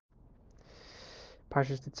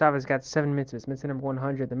Parshas Tetzaveh has got 7 mitzvahs. Mitzvah number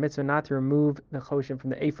 100, the mitzvah not to remove the Choshen from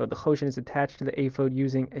the ephod. The Choshen is attached to the ephod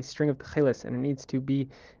using a string of techilas, and it needs to be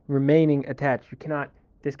remaining attached. You cannot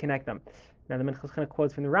disconnect them. Now, the Minchas Chinuch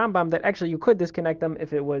quotes from the Rambam that actually you could disconnect them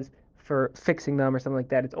if it was for fixing them or something like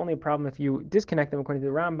that. It's only a problem if you disconnect them, according to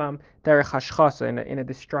the Rambam, derech hashchasa, in a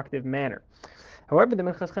destructive manner. However, the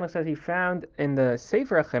Minchas Chinuch says he found in the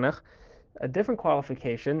Sefer Chinuch a different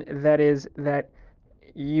qualification, that is that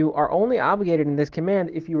you are only obligated in this command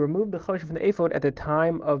if you remove the choshen from the ephod at the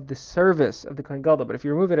time of the service of the kohen gadol. But if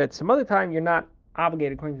you remove it at some other time, you're not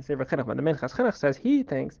obligated according to the Sefer Chinuch. But the Minchas Chinuch says he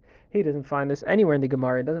doesn't find this anywhere in the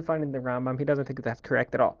Gemara. He doesn't find it in the Rambam. He doesn't think that's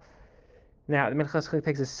correct at all. Now, the Minchas Chinuch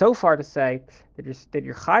takes it so far to say that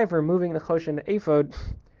you're chayav for removing the choshen in the ephod,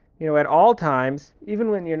 at all times,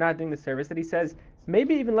 even when you're not doing the service. That he says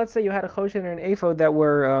maybe even let's say you had a choshen and an ephod that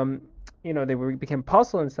were became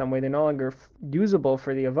puzzle in some way. They're no longer usable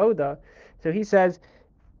for the avoda. So he says,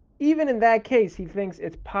 even in that case, he thinks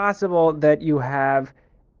it's possible that you have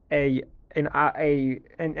a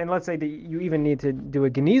and let's say that you even need to do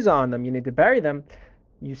a geniza on them. You need to bury them.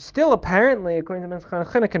 You still apparently, according to Minchas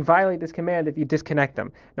Chinuch, can violate this command if you disconnect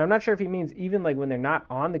them. Now, I'm not sure if he means even like when they're not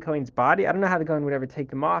on the Kohen's body. I don't know how the Kohen would ever take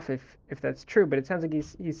them off if that's true, but it sounds like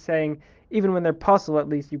he's saying even when they're puzzled, at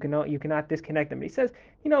least you cannot disconnect them. But he says,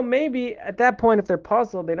 maybe at that point, if they're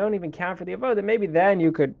puzzled, they don't even count for the avodah. Maybe then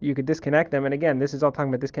you could disconnect them. And again, this is all talking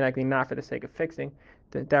about disconnecting, not for the sake of fixing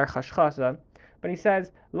the derech hashchasa. But he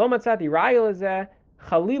says, lo matzati raya lezeh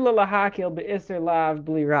chalila lahakil be'isr lav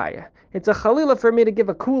bli raya. It's a chalila for me to give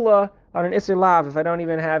a kula on an isr lav if I don't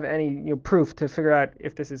even have any proof to figure out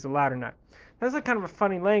if this is allowed or not. That's like kind of a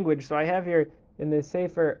funny language. So I have here in the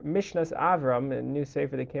Sefer Mishnas Avram, a new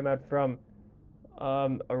Sefer that came out from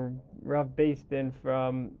a Rav based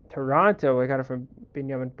from Toronto. I got it from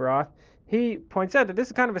Binyamin Broth. He points out that this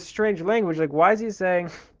is kind of a strange language. Like, why is he saying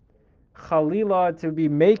Chalila to be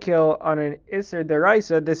makil on an Isser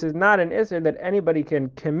deraisa? This is not an Isser that anybody can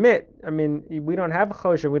commit. I mean, we don't have a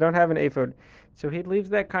Choshen, we don't have an ephod. So he leaves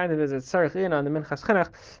that kind of as a tzarich in on the Minchas Chinuch.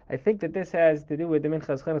 I think that this has to do with the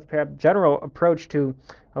Minchas Chinuch's perhaps general approach to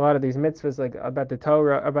a lot of these mitzvahs, like about the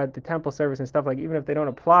Torah, about the temple service and stuff. Like, even if they don't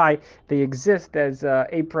apply, they exist as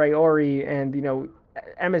a priori and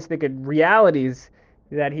emistic realities,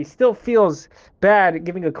 that he still feels bad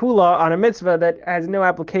giving a kula on a mitzvah that has no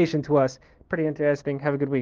application to us. Pretty interesting. Have a good week.